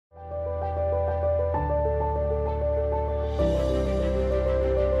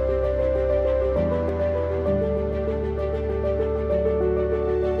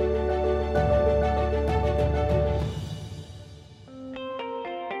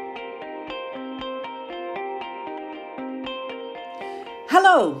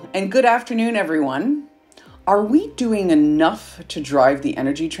Hello and good afternoon, everyone. Are we doing enough to drive the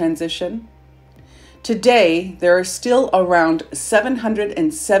energy transition? Today, there are still around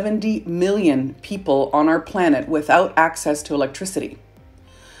 770 million people on our planet without access to electricity.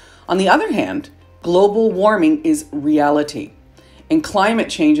 On the other hand, global warming is reality, and climate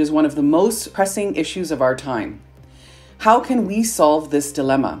change is one of the most pressing issues of our time. How can we solve this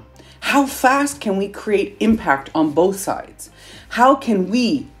dilemma? How fast can we create impact on both sides? How can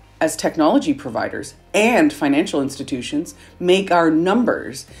we, as technology providers and financial institutions, make our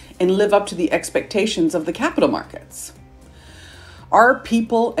numbers and live up to the expectations of the capital markets? Our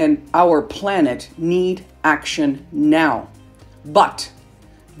people and our planet need action now. But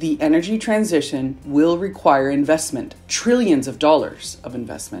the energy transition will require investment, trillions of dollars of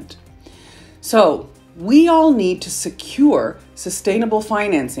investment. So we all need to secure sustainable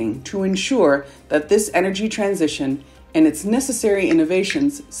financing to ensure that this energy transition and its necessary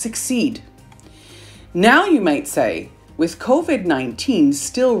innovations succeed. Now you might say, with COVID-19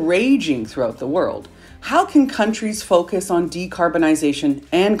 still raging throughout the world, how can countries focus on decarbonization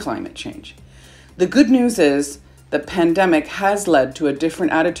and climate change? The good news is the pandemic has led to a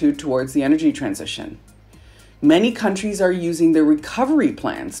different attitude towards the energy transition. Many countries are using their recovery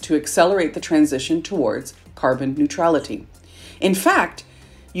plans to accelerate the transition towards carbon neutrality. In fact,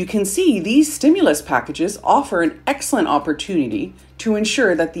 you can see these stimulus packages offer an excellent opportunity to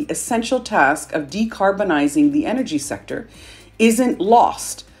ensure that the essential task of decarbonizing the energy sector isn't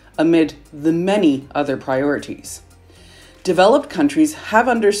lost amid the many other priorities. Developed countries have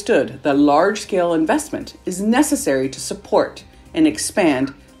understood that large-scale investment is necessary to support and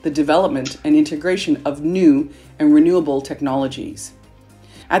expand the development and integration of new and renewable technologies.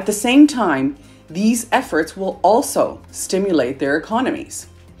 At the same time, these efforts will also stimulate their economies.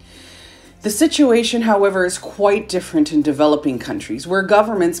 The situation, however, is quite different in developing countries where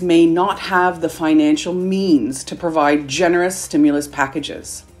governments may not have the financial means to provide generous stimulus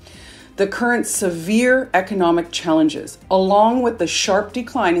packages. The current severe economic challenges, along with the sharp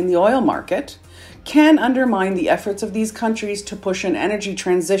decline in the oil market, can undermine the efforts of these countries to push an energy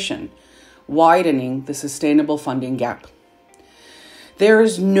transition, widening the sustainable funding gap. There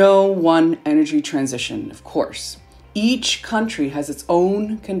is no one energy transition, of course. Each country has its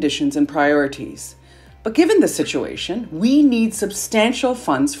own conditions and priorities. But given the situation, we need substantial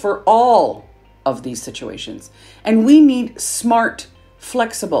funds for all of these situations. And we need smart,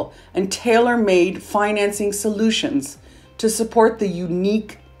 flexible, and tailor-made financing solutions to support the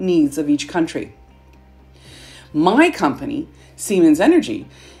unique needs of each country. My company, Siemens Energy,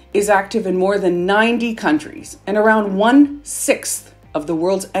 is active in more than 90 countries, and around 1/6 of the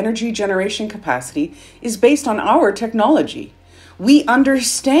world's energy generation capacity is based on our technology. We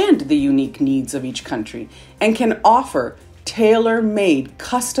understand the unique needs of each country and can offer tailor-made,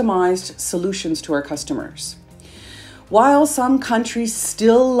 customized solutions to our customers. While some countries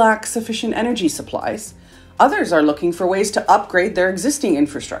still lack sufficient energy supplies, others are looking for ways to upgrade their existing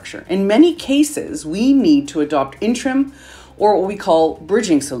infrastructure. In many cases, we need to adopt interim or what we call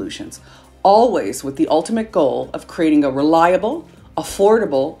bridging solutions, always with the ultimate goal of creating a reliable,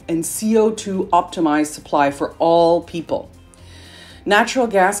 affordable, and CO2 optimized supply for all people. Natural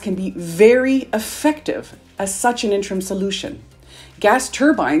gas can be very effective as such an interim solution. Gas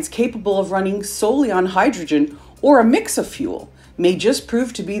turbines capable of running solely on hydrogen or a mix of fuel may just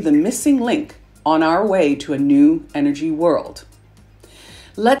prove to be the missing link on our way to a new energy world.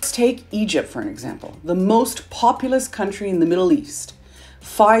 Let's take Egypt for an example, the most populous country in the Middle East.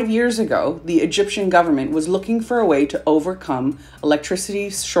 5 years ago, the Egyptian government was looking for a way to overcome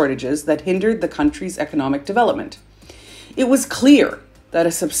electricity shortages that hindered the country's economic development. It was clear that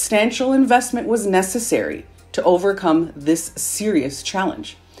a substantial investment was necessary to overcome this serious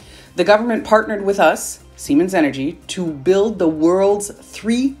challenge. The government partnered with us, Siemens Energy, to build the world's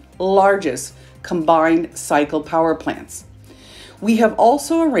 3 largest combined cycle power plants. We have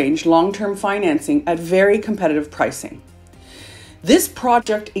also arranged long-term financing at very competitive pricing. This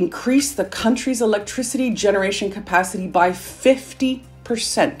project increased the country's electricity generation capacity by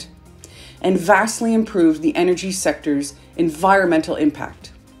 50% and vastly improved the energy sector's environmental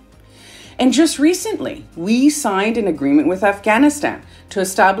impact. And just recently, we signed an agreement with Afghanistan to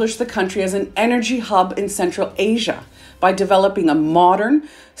establish the country as an energy hub in Central Asia by developing a modern,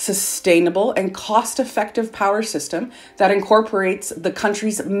 sustainable, and cost-effective power system that incorporates the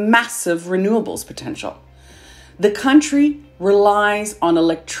country's massive renewables potential. The country relies on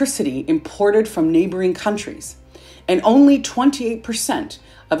electricity imported from neighboring countries, and only 28%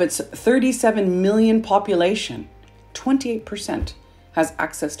 of its 37 million population, 28%, has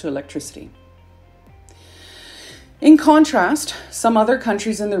access to electricity. In contrast, some other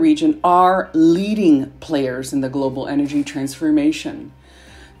countries in the region are leading players in the global energy transformation.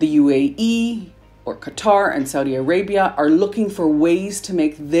 The UAE, or Qatar, and Saudi Arabia are looking for ways to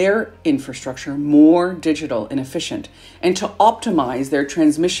make their infrastructure more digital and efficient, and to optimize their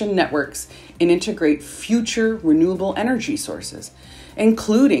transmission networks and integrate future renewable energy sources,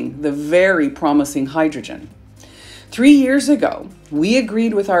 including the very promising hydrogen. 3 years ago, we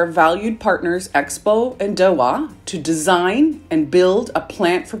agreed with our valued partners Expo and Doha to design and build a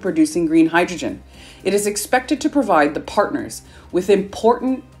plant for producing green hydrogen. It is expected to provide the partners with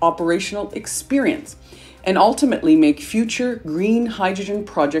important operational experience and ultimately make future green hydrogen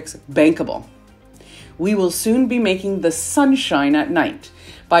projects bankable. We will soon be making the sunshine at night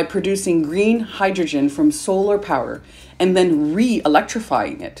by producing green hydrogen from solar power and then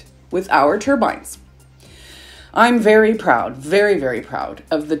re-electrifying it with our turbines. I'm very proud, very proud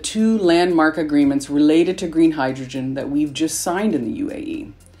of the 2 landmark agreements related to green hydrogen that we've just signed in the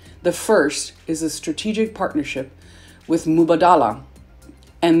UAE. The first is a strategic partnership with Mubadala,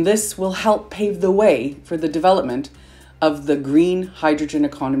 and this will help pave the way for the development of the green hydrogen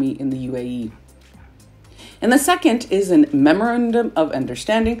economy in the UAE. And the second is a memorandum of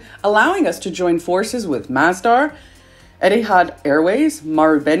understanding allowing us to join forces with Masdar, Etihad Airways,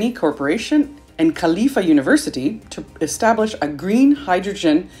 Marubeni Corporation, and Khalifa University to establish a green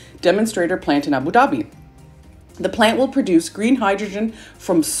hydrogen demonstrator plant in Abu Dhabi. The plant will produce green hydrogen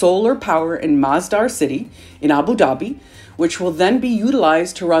from solar power in Masdar City in Abu Dhabi, which will then be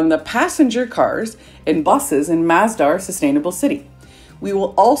utilized to run the passenger cars and buses in Masdar Sustainable City. We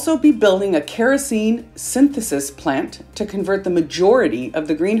will also be building a kerosene synthesis plant to convert the majority of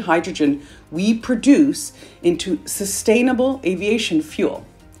the green hydrogen we produce into sustainable aviation fuel.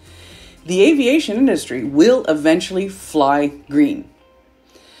 The aviation industry will eventually fly green.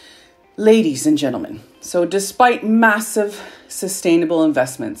 Ladies and gentlemen, so despite massive sustainable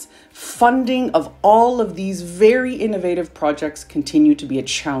investments, funding of all of these very innovative projects continue to be a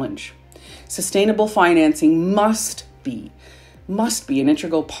challenge. Sustainable financing must be an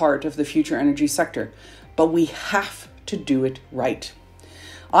integral part of the future energy sector, but we have to do it right.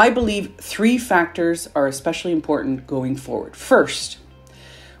 I believe 3 factors are especially important going forward. First,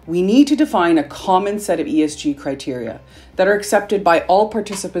 we need to define a common set of ESG criteria that are accepted by all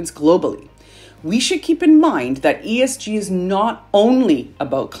participants globally. We should keep in mind that ESG is not only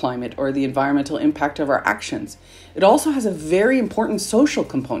about climate or the environmental impact of our actions. It also has a very important social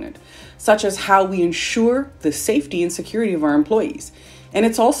component, such as how we ensure the safety and security of our employees. And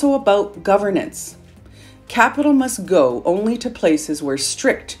it's also about governance. Capital must go only to places where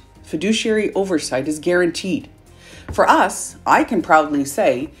strict fiduciary oversight is guaranteed. For us, I can proudly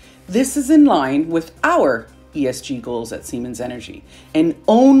say this is in line with our ESG goals at Siemens Energy, and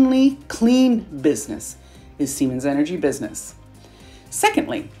only clean business is Siemens Energy business.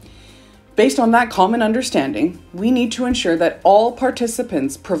 Secondly, based on that common understanding, we need to ensure that all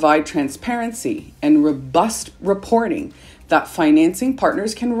participants provide transparency and robust reporting that financing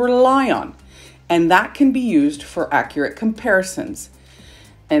partners can rely on, and that can be used for accurate comparisons.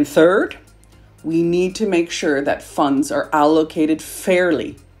 And third, we need to make sure that funds are allocated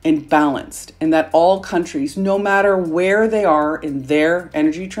fairly and balanced, and that all countries, no matter where they are in their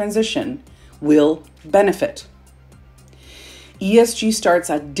energy transition, will benefit. ESG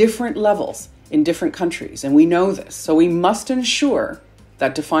starts at different levels in different countries, and we know this, so we must ensure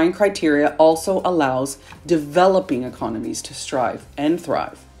that defined criteria also allows developing economies to strive and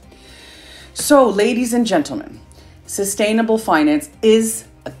thrive. So, ladies and gentlemen, sustainable finance is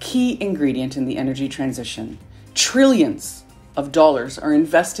a key ingredient in the energy transition. Trillions of dollars are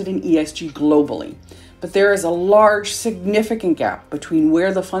invested in ESG globally, but there is a large, significant gap between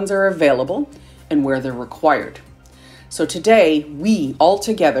where the funds are available and where they're required. So today, we all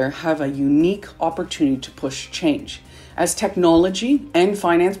together have a unique opportunity to push change. As technology and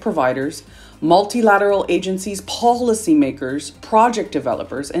finance providers, multilateral agencies, policymakers, project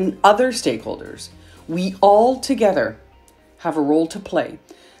developers, and other stakeholders, we all together have a role to play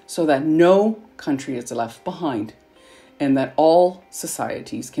so that no country is left behind and that all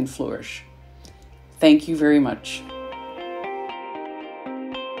societies can flourish. Thank you very much.